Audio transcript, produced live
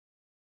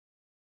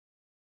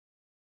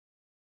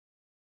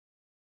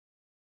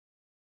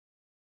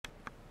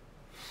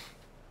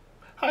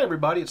Hi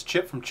everybody, it's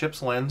Chip from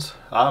Chip's Lens.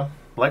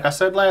 Like I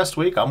said last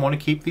week, I'm going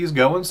to keep these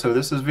going, so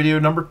this is video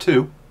number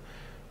 2,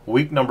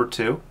 week number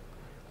 2.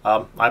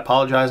 I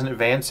apologize in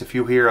advance if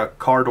you hear a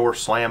car door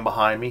slam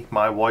behind me.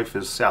 My wife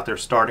is out there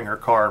starting her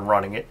car and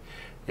running it.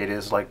 It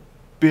is like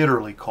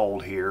bitterly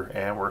cold here,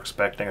 and we're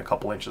expecting a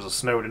couple inches of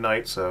snow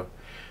tonight, so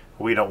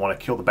we don't want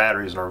to kill the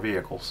batteries in our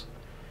vehicles.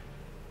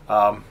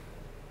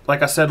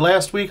 Like I said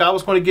last week, I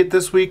was going to get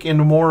this week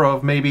into more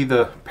of maybe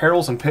the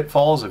perils and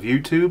pitfalls of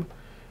YouTube.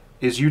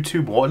 Is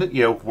YouTube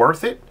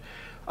worth it?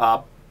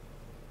 The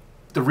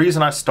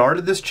reason I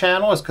started this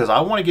channel is because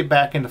I want to get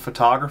back into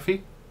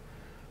photography,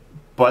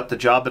 but the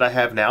job that I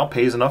have now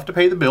pays enough to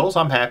pay the bills.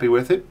 I'm happy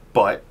with it,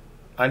 but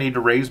I need to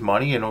raise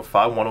money, and if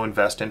I want to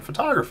invest in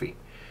photography.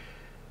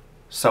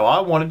 So I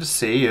wanted to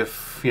see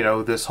if,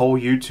 this whole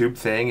YouTube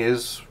thing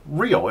is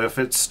real, if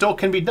it still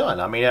can be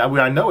done. I mean,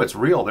 I know it's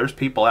real. There's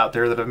people out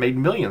there that have made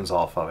millions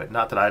off of it.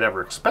 Not that I'd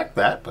ever expect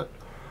that, but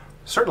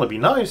certainly be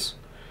nice.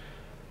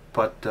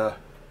 But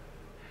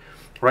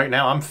right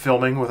now I'm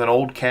filming with an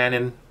old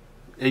Canon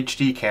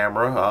HD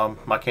camera.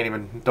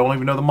 Don't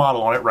even know the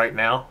model on it right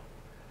now.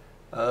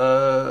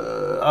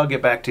 I'll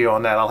get back to you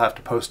on that. I'll have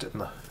to post it in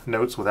the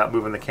notes without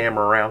moving the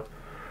camera around.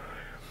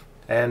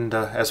 And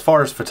as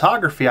far as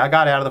photography, I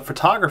got out of the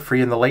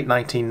photography in the late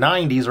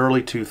 1990s,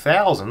 early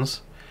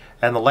 2000s,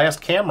 and the last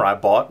camera I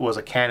bought was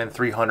a Canon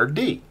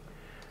 300D.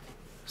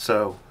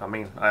 So, I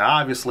mean, I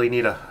obviously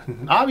need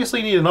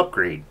an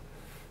upgrade.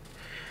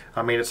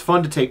 I mean, it's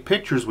fun to take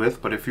pictures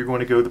with, but if you're going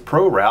to go the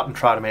pro route and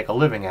try to make a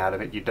living out of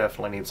it, you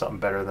definitely need something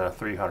better than a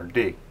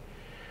 300D.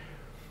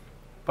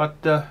 But,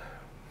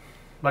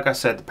 like I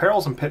said, the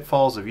perils and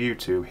pitfalls of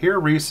YouTube. Here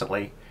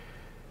recently,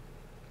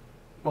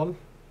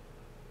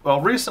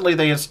 recently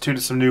they instituted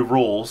some new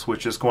rules,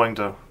 which is going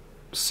to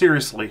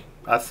seriously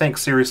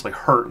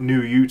hurt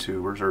new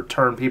YouTubers or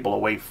turn people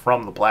away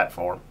from the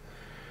platform.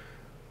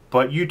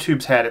 But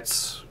YouTube's had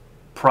its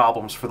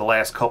problems for the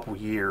last couple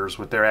years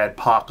with their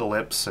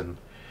adpocalypse and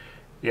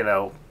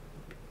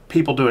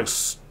people doing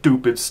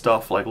stupid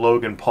stuff like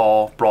Logan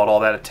Paul brought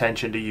all that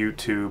attention to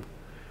YouTube,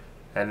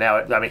 and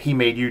now he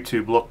made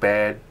YouTube look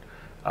bad.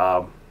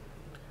 A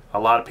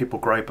lot of people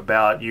gripe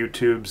about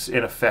YouTube's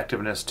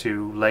ineffectiveness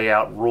to lay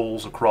out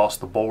rules across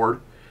the board,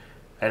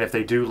 and if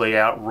they do lay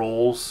out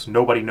rules,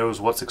 nobody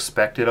knows what's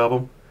expected of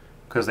them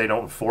because they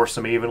don't enforce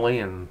them evenly,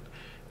 and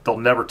they'll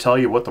never tell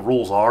you what the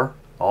rules are.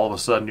 All of a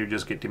sudden you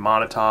just get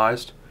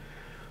demonetized.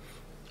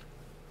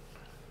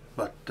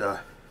 But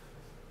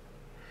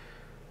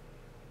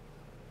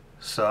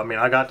so, I mean,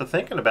 I got to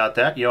thinking about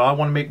that. I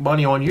want to make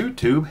money on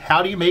YouTube.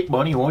 How do you make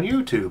money on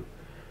YouTube?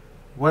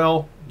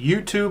 Well,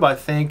 YouTube, I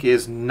think,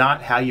 is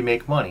not how you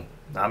make money.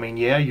 I mean,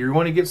 yeah, you're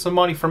going to get some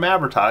money from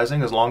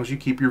advertising as long as you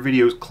keep your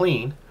videos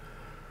clean.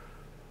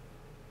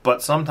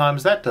 But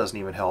sometimes that doesn't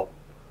even help.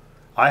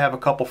 I have a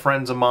couple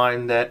friends of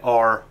mine that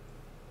are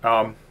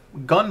gun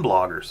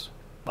bloggers.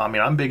 I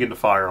mean, I'm big into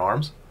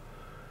firearms.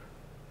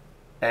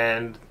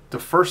 And the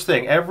first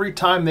thing, every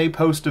time they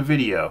post a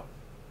video,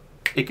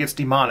 it gets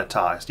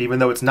demonetized. Even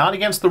though it's not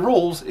against the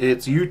rules,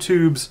 it's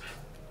YouTube's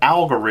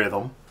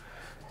algorithm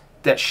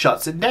that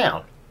shuts it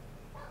down.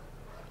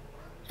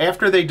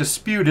 After they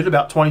dispute it,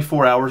 about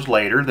 24 hours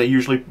later, they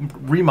usually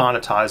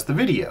remonetize the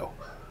video.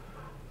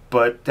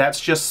 But that's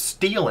just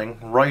stealing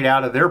right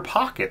out of their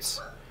pockets,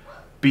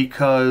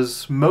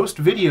 because most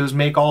videos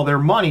make all their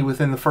money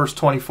within the first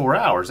 24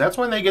 hours. That's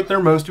when they get their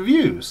most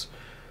views.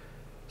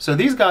 So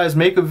these guys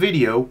make a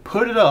video,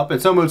 put it up,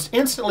 it's almost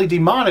instantly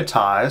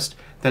demonetized,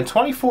 then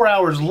 24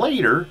 hours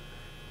later,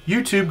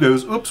 YouTube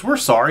goes, oops, we're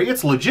sorry,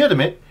 it's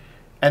legitimate,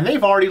 and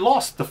they've already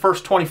lost the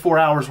first 24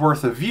 hours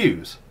worth of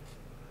views.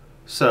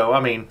 So, I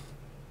mean,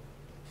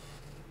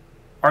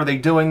 are they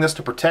doing this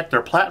to protect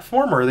their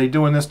platform, or are they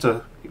doing this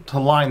to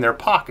line their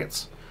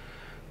pockets?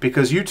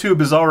 Because YouTube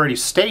has already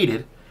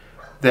stated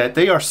that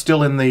they are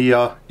still in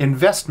the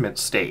investment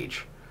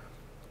stage.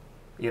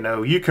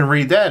 You can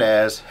read that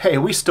as, hey,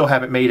 we still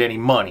haven't made any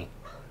money.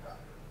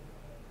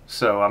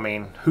 So, I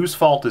mean, whose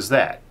fault is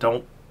that?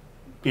 Don't,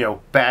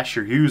 bash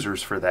your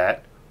users for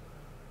that.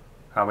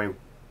 I mean,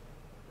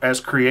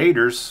 as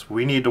creators,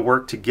 we need to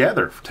work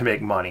together to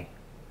make money.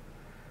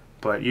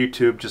 But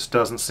YouTube just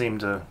doesn't seem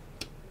to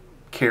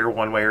care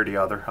one way or the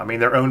other. I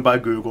mean, they're owned by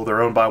Google.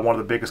 They're owned by one of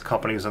the biggest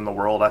companies in the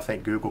world. I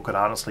think Google could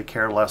honestly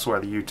care less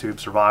whether YouTube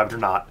survived or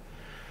not.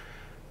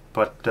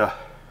 But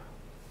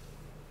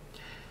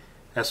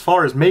as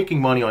far as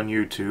making money on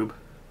YouTube,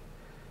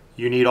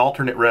 you need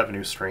alternate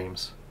revenue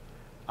streams.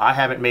 I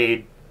haven't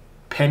made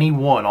penny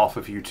one off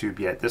of YouTube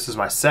yet. This is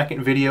my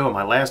second video, and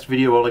my last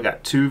video only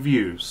got 2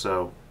 views.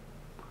 So,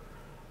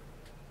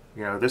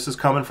 this is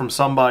coming from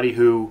somebody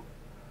who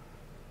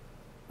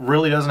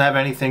really doesn't have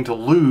anything to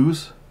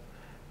lose,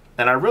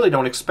 and I really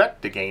don't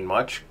expect to gain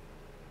much,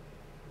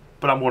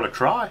 but I'm going to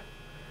try.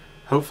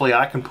 Hopefully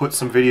I can put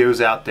some videos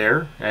out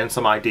there and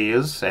some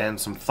ideas and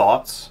some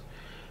thoughts,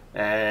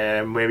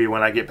 And maybe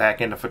when I get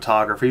back into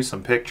photography,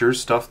 some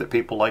pictures, stuff that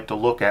people like to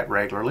look at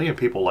regularly, and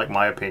people like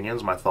my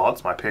opinions, my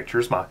thoughts, my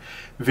pictures, my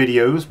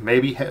videos.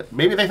 Maybe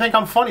they think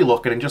I'm funny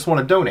looking and just want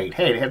to donate.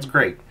 Hey, that's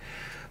great.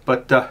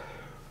 But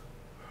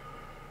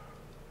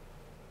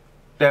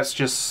that's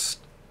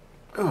just,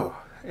 oh,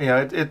 you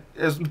know,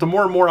 as the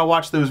more and more I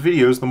watch those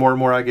videos, the more and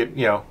more I get,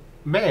 you know,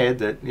 mad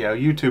that, you know,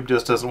 YouTube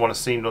just doesn't want to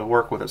seem to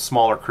work with its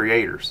smaller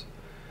creators.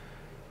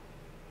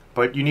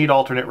 But you need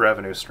alternate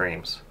revenue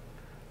streams.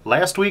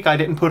 Last week I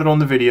didn't put it on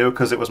the video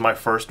because it was my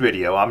first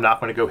video. I'm not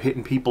going to go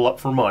hitting people up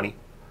for money.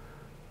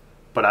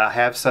 But I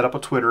have set up a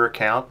Twitter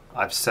account.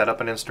 I've set up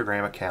an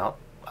Instagram account.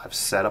 I've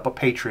set up a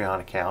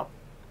Patreon account.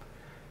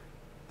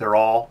 They're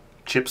all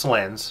Chips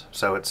Lens.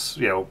 So it's,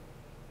 you know,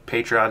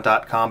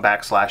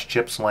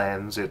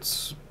 patreon.com/ChipsLens.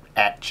 It's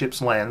at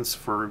Chips Lens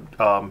for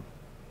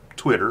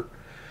Twitter.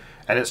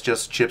 And it's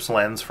just Chips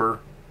Lens for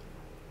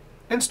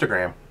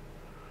Instagram.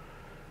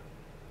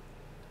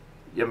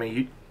 I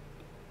mean,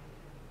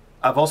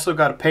 I've also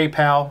got a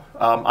PayPal.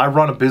 I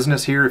run a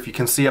business here. If you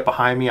can see it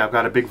behind me, I've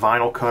got a big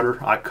vinyl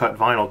cutter. I cut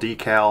vinyl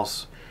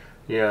decals.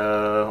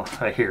 Yeah,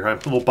 I hear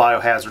little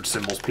biohazard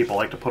symbols people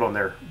like to put on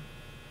their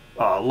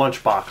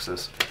lunch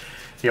boxes.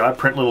 You know, I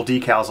print little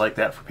decals like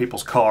that for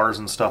people's cars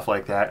and stuff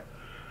like that.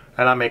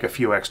 And I make a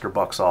few extra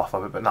bucks off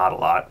of it, but not a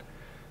lot.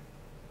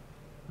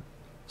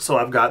 So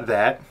I've got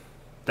that.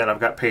 Then I've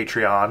got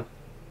Patreon.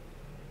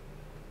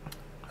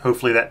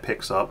 Hopefully that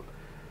picks up.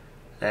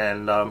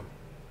 And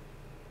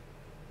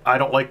I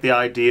don't like the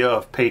idea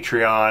of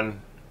Patreon,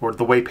 or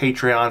the way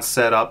Patreon's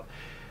set up,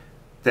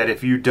 that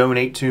if you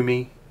donate to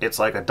me, it's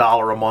like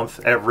 $1 a month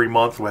every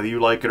month, whether you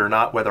like it or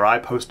not, whether I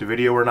post a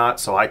video or not.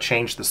 So I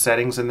changed the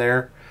settings in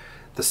there.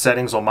 The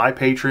settings on my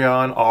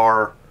Patreon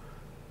are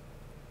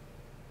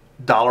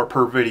 $1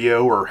 per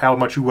video, or how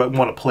much you want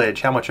to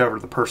pledge, how much ever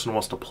the person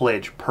wants to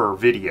pledge per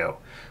video.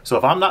 So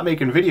if I'm not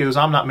making videos,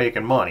 I'm not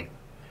making money.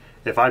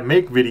 If I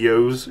make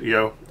videos, you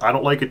know, I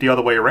don't like it the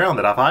other way around,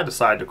 that if I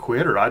decide to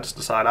quit, or I just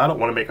decide I don't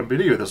want to make a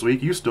video this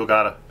week, you still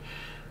got to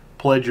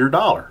pledge your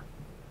 $1.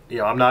 You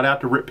know, I'm not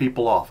out to rip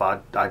people off. I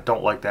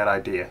don't like that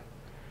idea.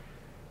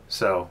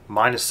 So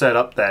mine is set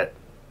up that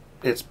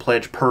it's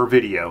pledge per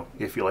video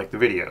if you like the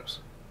videos.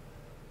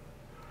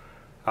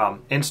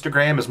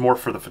 Instagram is more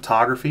for the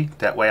photography.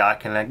 That way I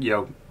can, you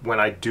know, when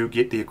I do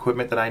get the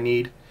equipment that I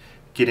need,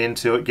 get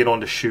into it, get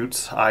onto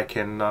shoots, I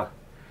can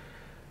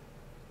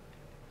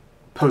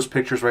post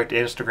pictures right to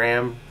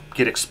Instagram,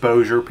 get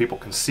exposure. People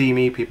can see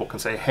me. People can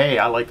say, hey,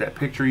 I like that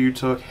picture you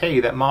took.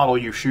 Hey, that model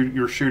you're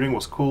shooting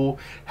was cool.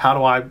 How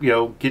do I, you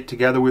know, get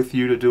together with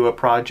you to do a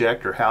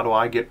project, or how do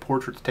I get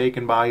portraits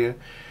taken by you?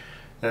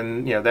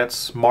 And, you know,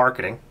 that's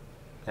marketing.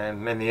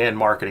 And in the end,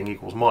 marketing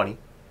equals money.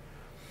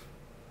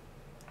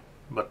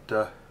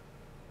 But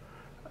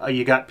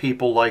you got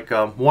people like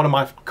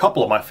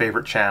couple of my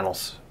favorite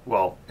channels.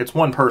 Well, it's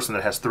one person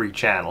that has 3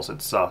 channels.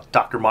 It's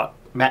Dr.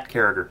 Matt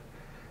Carriger.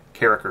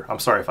 I'm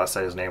sorry if I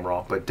say his name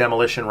wrong, but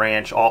Demolition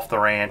Ranch, Off the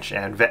Ranch,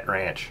 and Vet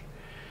Ranch.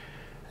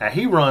 Now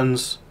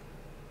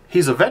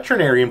he's a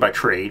veterinarian by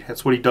trade.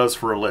 That's what he does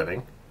for a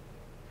living.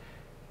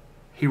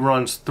 He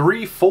runs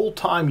 3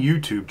 full-time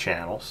YouTube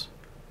channels.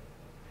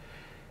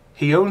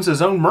 He owns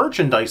his own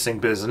merchandising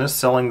business,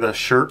 selling the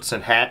shirts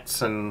and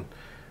hats and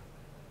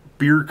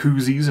beer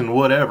koozies and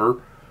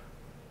whatever,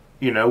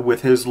 you know,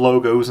 with his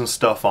logos and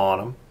stuff on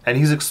them. And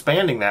he's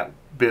expanding that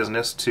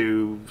business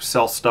to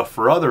sell stuff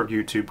for other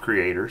YouTube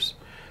creators.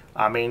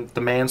 I mean, the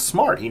man's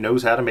smart. He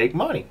knows how to make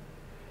money.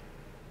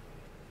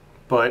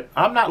 But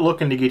I'm not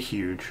looking to get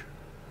huge.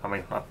 I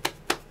mean,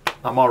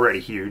 I'm already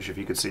huge, if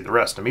you could see the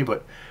rest of me,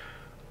 but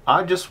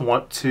I just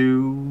want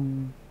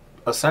to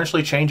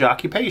essentially change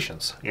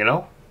occupations, you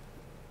know?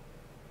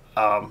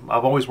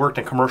 I've always worked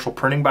in commercial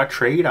printing by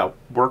trade. I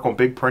work on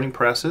big printing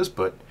presses,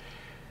 but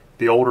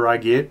the older I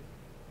get,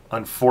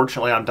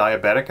 unfortunately, I'm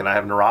diabetic and I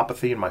have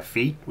neuropathy in my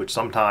feet, which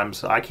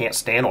sometimes I can't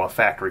stand on a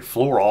factory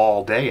floor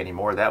all day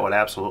anymore. That would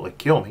absolutely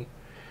kill me.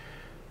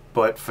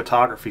 But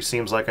photography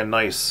seems like a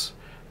nice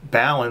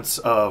balance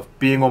of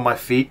being on my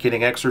feet,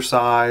 getting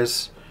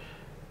exercise,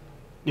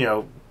 you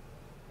know,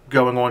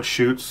 going on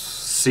shoots,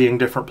 seeing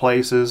different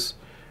places,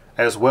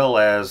 as well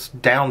as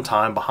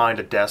downtime behind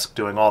a desk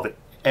doing all the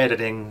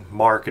editing,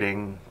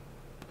 marketing,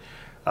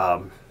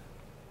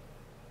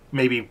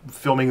 maybe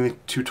filming the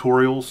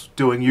tutorials,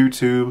 doing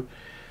YouTube.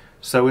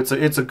 So it's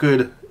a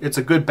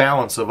good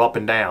balance of up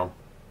and down.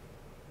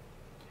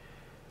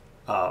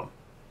 I'd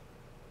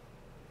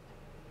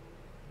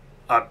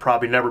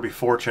probably never be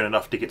fortunate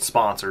enough to get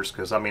sponsors,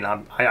 because I mean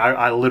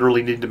I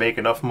literally need to make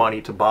enough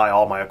money to buy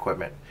all my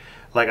equipment.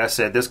 Like I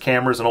said, this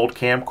camera is an old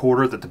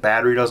camcorder that the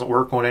battery doesn't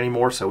work on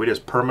anymore, so it is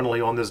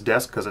permanently on this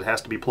desk because it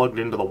has to be plugged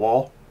into the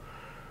wall.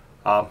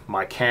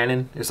 My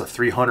Canon is a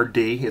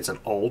 300D. It's an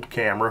old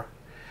camera.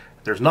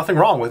 There's nothing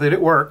wrong with it. It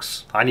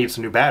works. I need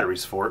some new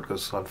batteries for it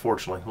because,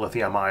 unfortunately,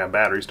 lithium-ion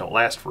batteries don't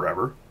last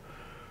forever.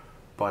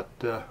 But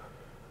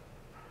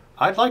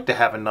I'd like to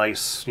have a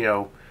nice, you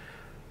know,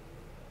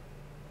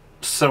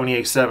 Sony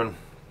A7.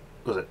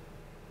 Was it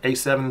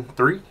A7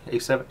 III?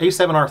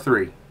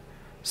 A7R3.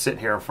 sitting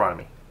here in front of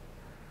me.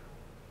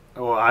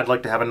 Well, I'd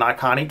like to have a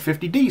Nikon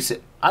 850D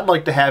sit. I'd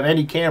like to have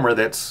any camera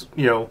that's,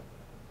 you know,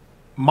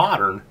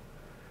 modern,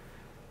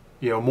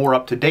 you know, more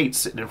up to date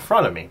sitting in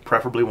front of me.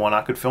 Preferably one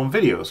I could film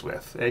videos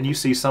with. And you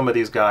see some of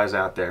these guys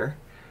out there,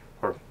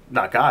 or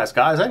not guys,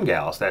 guys and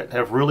gals, that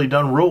have really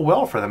done real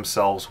well for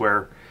themselves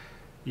where,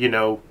 you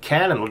know,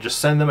 Canon will just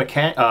send them a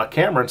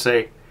camera and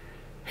say,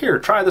 here,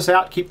 try this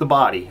out, keep the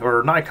body.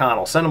 Or Nikon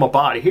will send them a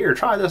body, here,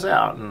 try this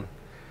out. And,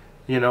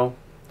 you know,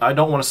 I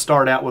don't want to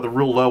start out with a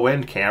real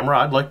low-end camera.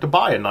 I'd like to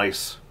buy a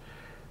nice,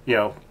 you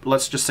know,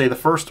 let's just say the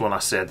first one I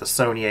said, the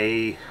Sony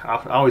A,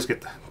 I always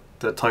get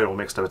the title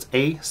mixed up. It's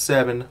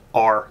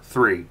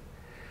A7R3.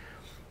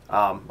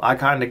 I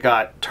kind of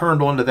got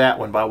turned on to that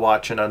one by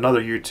watching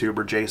another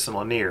YouTuber, Jason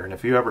Lanier. And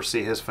if you ever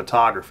see his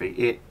photography,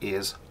 it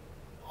is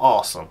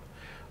awesome.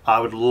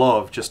 I would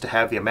love just to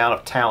have the amount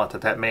of talent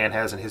that that man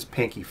has in his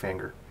pinky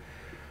finger.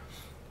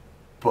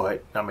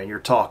 But, I mean, you're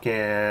talking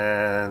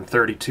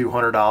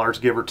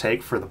 $3,200, give or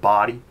take, for the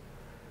body.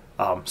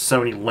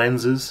 Sony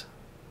lenses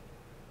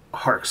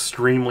are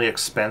extremely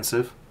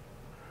expensive.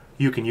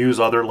 You can use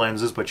other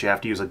lenses, but you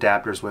have to use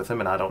adapters with them,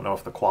 and I don't know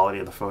if the quality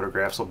of the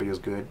photographs will be as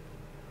good.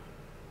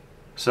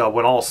 So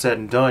when all's said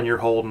and done, you're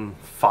holding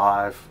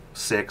 5,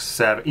 6,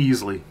 7,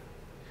 easily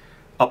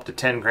up to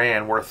 10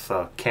 grand worth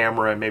of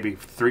camera, and maybe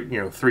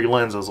three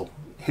lenses will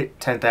hit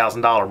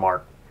 $10,000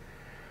 mark.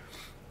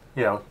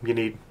 You know,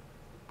 you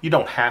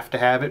don't have to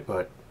have it,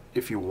 but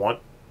if you want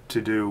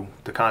to do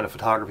the kind of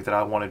photography that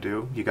I want to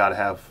do, you got to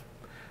have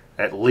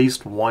at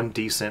least one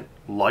decent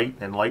light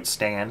and light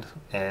stand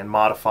and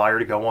modifier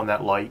to go on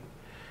that light.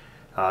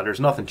 There's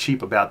nothing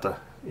cheap about the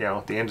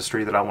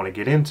industry that I want to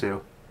get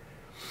into.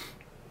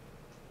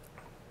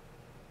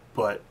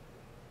 But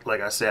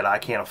like I said, I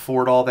can't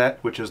afford all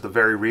that, which is the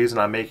very reason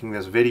I'm making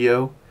this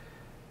video.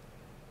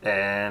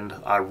 And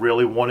I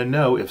really want to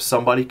know if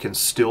somebody can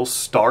still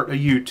start a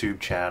YouTube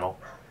channel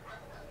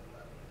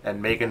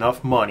and make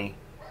enough money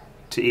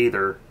to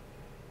either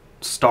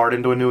start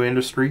into a new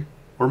industry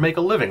or make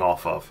a living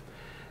off of.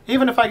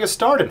 Even if I get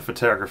started in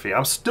photography,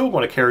 I'm still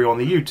going to carry on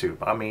the YouTube.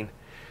 I mean,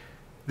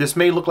 this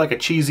may look like a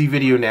cheesy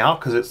video now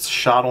because it's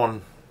shot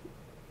on,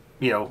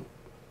 you know,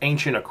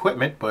 ancient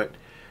equipment, but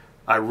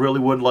I really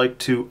would like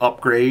to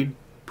upgrade,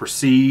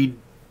 proceed,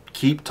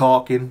 keep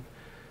talking,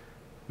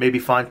 maybe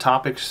find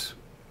topics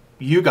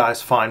you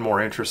guys find more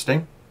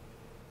interesting.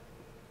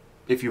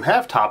 If you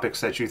have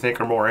topics that you think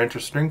are more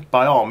interesting,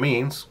 by all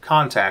means,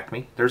 contact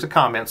me. There's a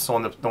comments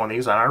on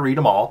these, and I read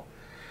them all.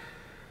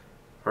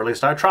 Or at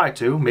least I try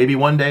to. Maybe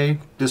one day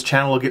this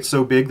channel will get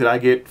so big that I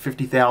get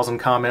 50,000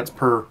 comments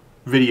per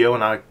video,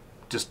 and I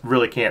just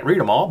really can't read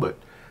them all, but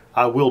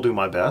I will do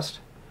my best.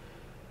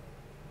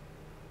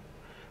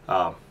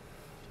 But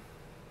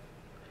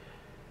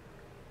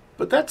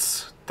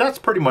that's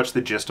pretty much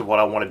the gist of what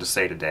I wanted to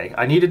say today.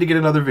 I needed to get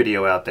another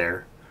video out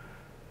there.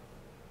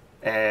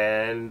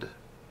 And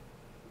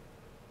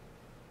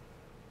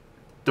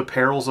the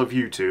perils of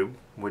YouTube,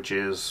 which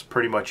is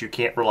pretty much you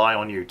can't rely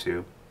on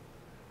YouTube.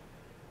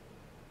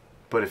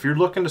 But if you're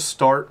looking to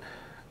start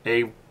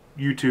a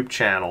YouTube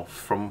channel,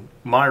 from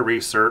my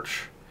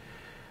research,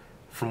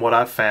 from what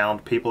I've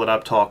found, people that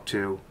I've talked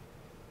to,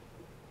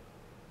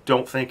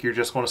 don't think you're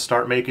just going to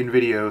start making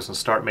videos and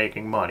start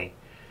making money.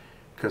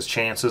 Because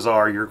chances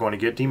are you're going to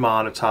get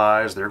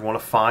demonetized, they're going to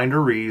find a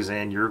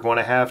reason, you're going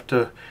to have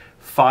to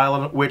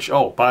file, which,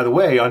 oh, by the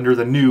way, under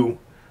the new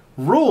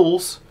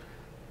rules,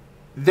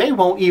 they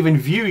won't even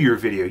view your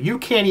video. You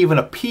can't even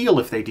appeal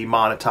if they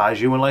demonetize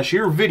you unless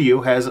your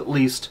video has at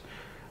least,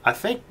 I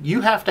think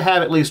you have to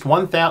have at least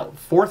 1,000,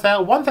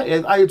 4,000,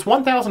 it's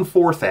 1,000,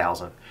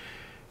 4,000.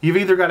 You've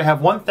either got to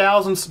have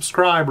 1,000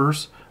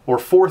 subscribers or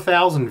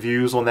 4,000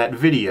 views on that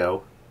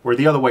video, or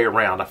the other way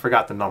around, I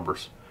forgot the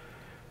numbers,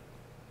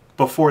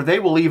 before they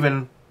will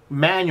even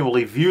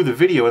manually view the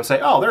video and say,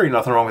 oh, there ain't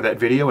nothing wrong with that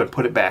video, and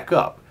put it back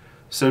up.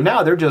 So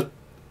now they're just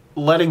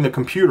letting the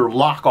computer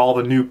lock all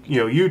the new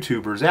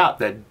YouTubers out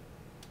that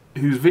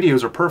whose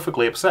videos are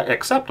perfectly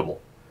acceptable.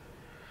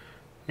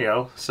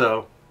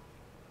 So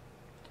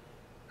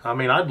I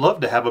mean, I'd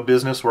love to have a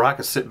business where I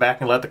could sit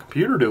back and let the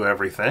computer do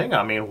everything.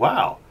 I mean,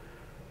 wow.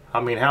 I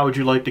mean, how would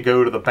you like to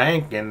go to the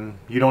bank and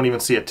you don't even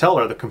see a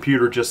teller? The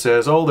computer just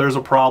says, oh, there's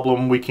a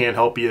problem, we can't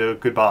help you,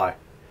 goodbye.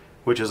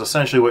 Which is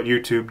essentially what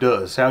YouTube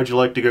does. How would you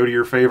like to go to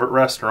your favorite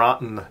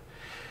restaurant and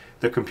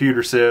the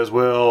computer says,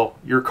 well,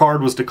 your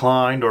card was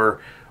declined, or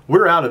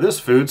we're out of this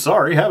food,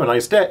 sorry, have a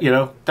nice day.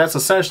 That's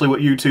essentially what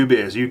YouTube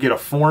is. You get a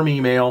form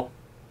email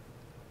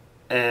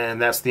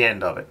and that's the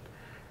end of it.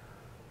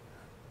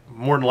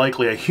 More than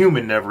likely a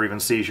human never even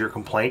sees your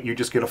complaint, you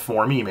just get a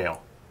form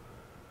email.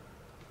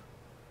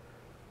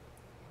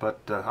 But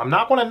I'm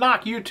not going to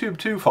knock YouTube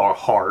too far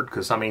hard,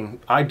 because I mean,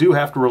 I do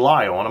have to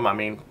rely on them. I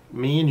mean,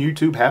 me and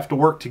YouTube have to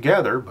work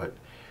together, but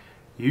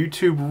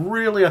YouTube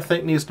really, I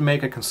think, needs to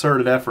make a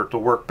concerted effort to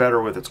work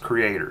better with its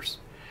creators.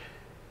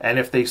 And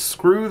if they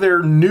screw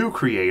their new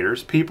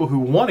creators, people who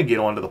want to get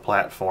onto the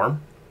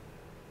platform,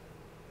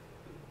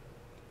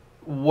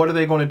 what are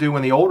they going to do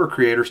when the older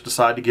creators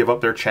decide to give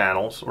up their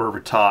channels or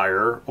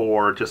retire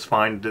or just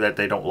find that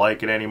they don't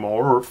like it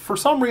anymore or for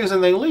some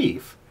reason they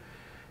leave?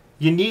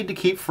 You need to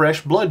keep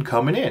fresh blood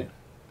coming in.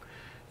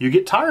 You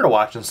get tired of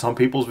watching some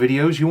people's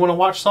videos, you want to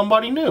watch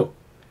somebody new.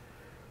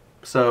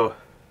 So,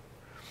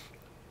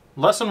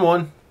 lesson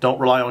 1, don't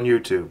rely on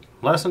YouTube.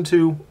 Lesson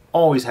 2,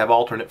 always have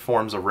alternate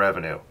forms of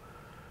revenue.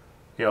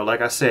 You know,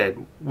 like I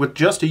said, with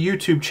just a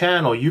YouTube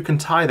channel, you can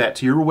tie that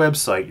to your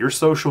website, your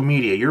social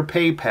media, your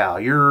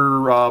PayPal,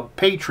 your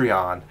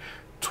Patreon,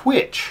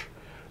 Twitch.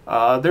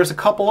 There's a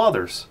couple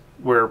others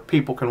where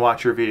people can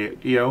watch your video.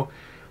 You know,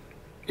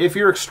 if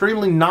you're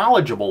extremely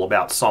knowledgeable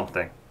about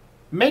something,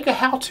 make a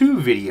how-to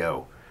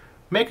video.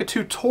 Make a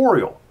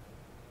tutorial.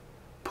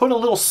 Put a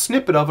little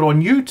snippet of it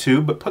on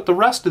YouTube, but put the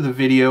rest of the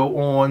video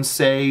on,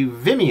 say,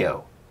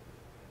 Vimeo,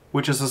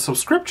 which is a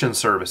subscription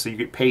service that you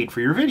get paid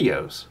for your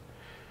videos.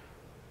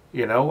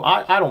 You know,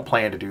 I don't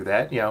plan to do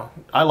that. You know,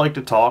 I like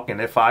to talk,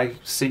 and if I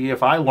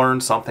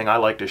learn something, I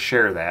like to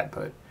share that.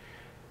 But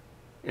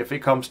if it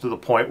comes to the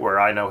point where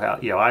I know how,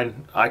 you know,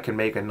 I can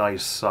make a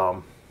nice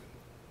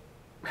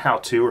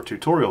how-to or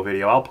tutorial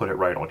video, I'll put it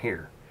right on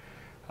here.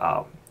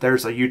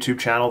 There's a YouTube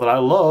channel that I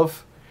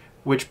love,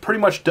 which pretty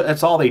much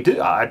that's all they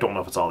do. I don't know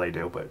if it's all they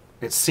do, but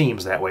it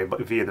seems that way. But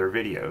via their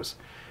videos,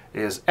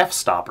 is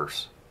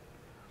F-stoppers.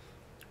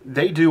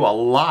 They do a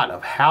lot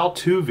of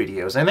how-to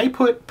videos, and they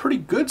put pretty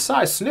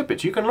good-sized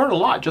snippets. You can learn a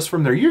lot just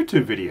from their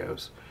YouTube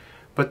videos.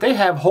 But they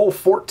have whole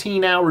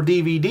 14-hour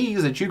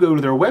DVDs that you go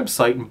to their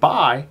website and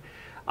buy.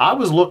 I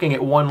was looking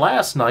at one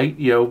last night,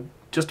 you know,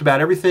 just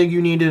about everything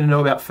you needed to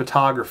know about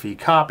photography,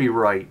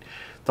 copyright,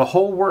 the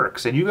whole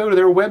works. And you go to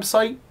their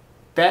website,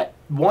 that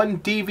one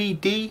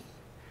DVD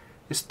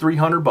is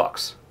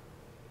 $300,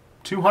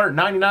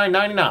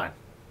 $299.99.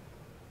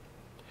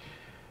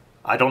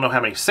 I don't know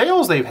how many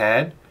sales they've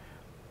had,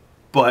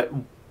 but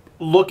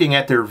looking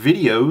at their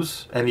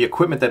videos and the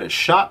equipment that it's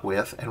shot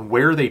with and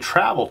where they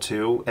travel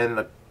to and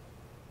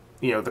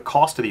the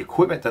cost of the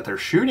equipment that they're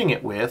shooting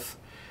it with,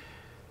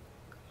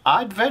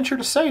 I'd venture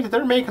to say that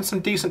they're making some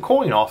decent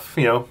coin off,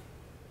 you know,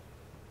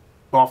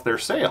 off their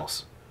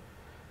sales.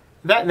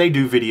 That and they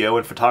do video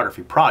and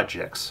photography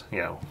projects, you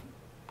know,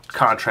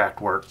 contract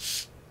work,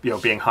 you know,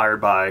 being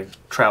hired by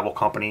travel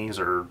companies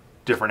or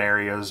different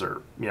areas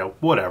or, you know,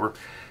 whatever.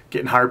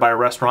 Getting hired by a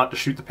restaurant to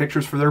shoot the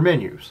pictures for their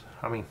menus.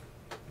 I mean,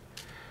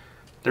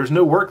 there's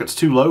no work that's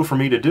too low for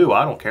me to do.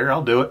 I don't care.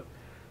 I'll do it.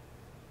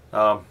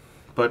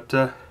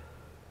 But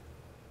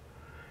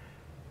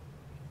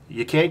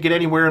you can't get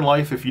anywhere in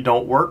life if you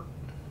don't work.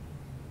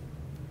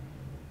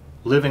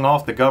 Living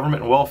off the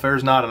government and welfare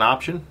is not an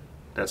option.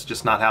 That's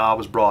just not how I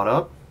was brought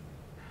up.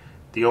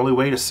 The only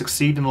way to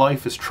succeed in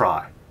life is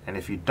try. And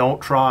if you don't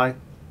try,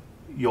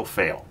 you'll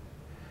fail.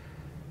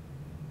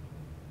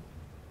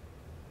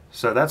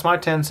 So that's my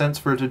 10 cents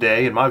for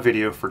today and my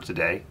video for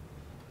today.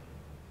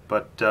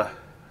 But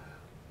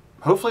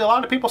hopefully a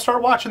lot of people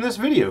start watching this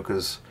video,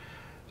 because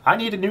I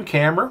need a new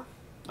camera.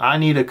 I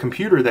need a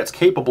computer that's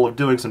capable of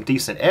doing some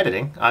decent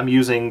editing. I'm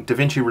using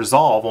DaVinci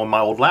Resolve on my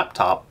old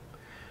laptop,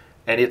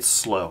 and it's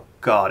slow.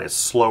 God, it's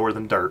slower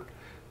than dirt.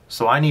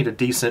 So I need a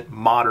decent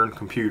modern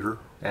computer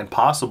and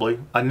possibly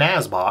a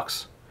NAS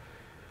box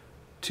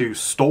to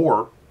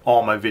store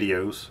all my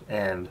videos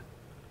and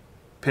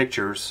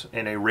pictures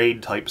in a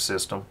RAID type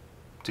system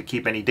to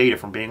keep any data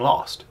from being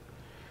lost.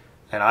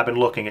 And I've been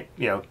looking at,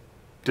 you know,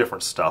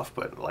 different stuff,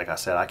 but like I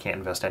said, I can't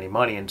invest any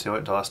money into it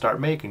until I start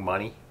making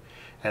money.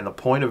 And the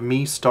point of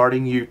me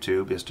starting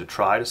YouTube is to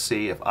try to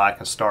see if I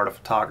can start a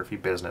photography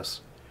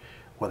business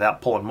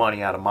without pulling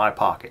money out of my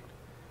pocket.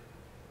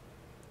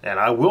 And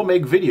I will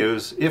make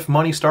videos if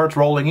money starts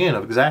rolling in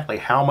of exactly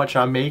how much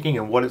I'm making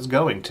and what it's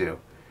going to.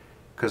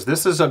 Because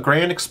this is a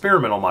grand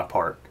experiment on my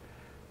part.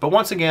 But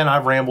once again,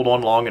 I've rambled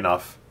on long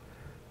enough.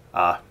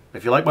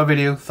 If you like my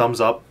video,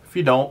 thumbs up. If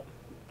you don't,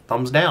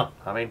 thumbs down.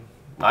 I mean,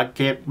 I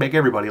can't make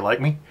everybody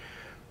like me,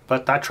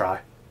 but I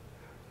try.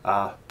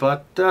 I'll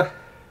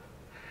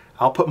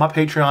put my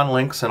Patreon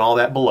links and all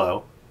that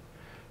below.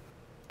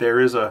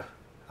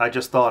 I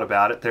just thought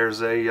about it,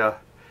 there's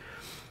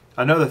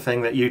another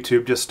thing that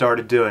YouTube just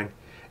started doing.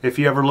 If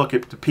you ever look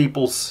at the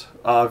people's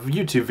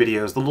YouTube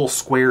videos, the little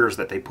squares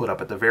that they put up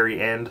at the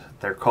very end,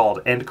 they're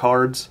called end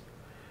cards.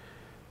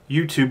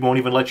 YouTube won't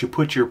even let you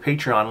put your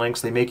Patreon links.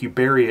 They make you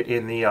bury it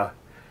in the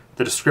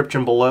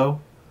description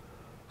below.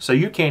 So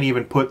you can't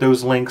even put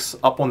those links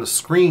up on the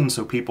screen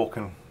so people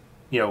can,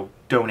 you know,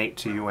 donate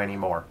to you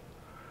anymore.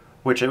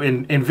 Which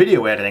in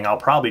video editing, I'll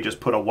probably just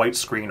put a white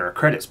screen or a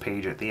credits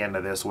page at the end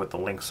of this with the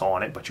links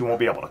on it, but you won't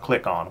be able to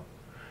click on them.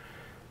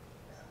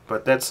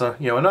 But that's you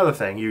know, another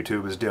thing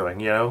YouTube is doing.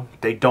 You know,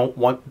 they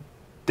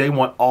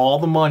want all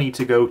the money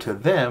to go to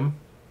them,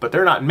 but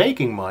they're not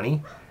making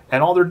money,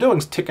 and all they're doing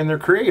is ticking their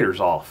creators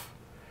off,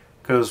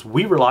 because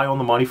we rely on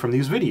the money from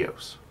these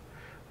videos.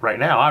 Right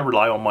now, I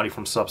rely on money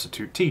from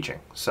substitute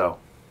teaching. So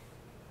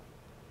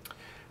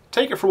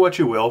take it for what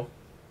you will.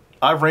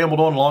 I've rambled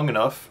on long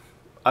enough.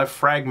 I've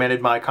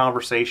fragmented my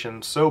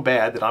conversation so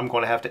bad that I'm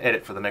going to have to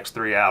edit for the next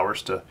 3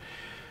 hours to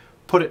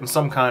put it in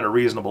some kind of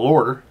reasonable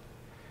order.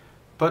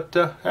 But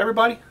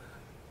everybody,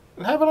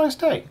 have a nice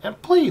day.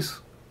 And please,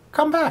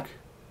 come back.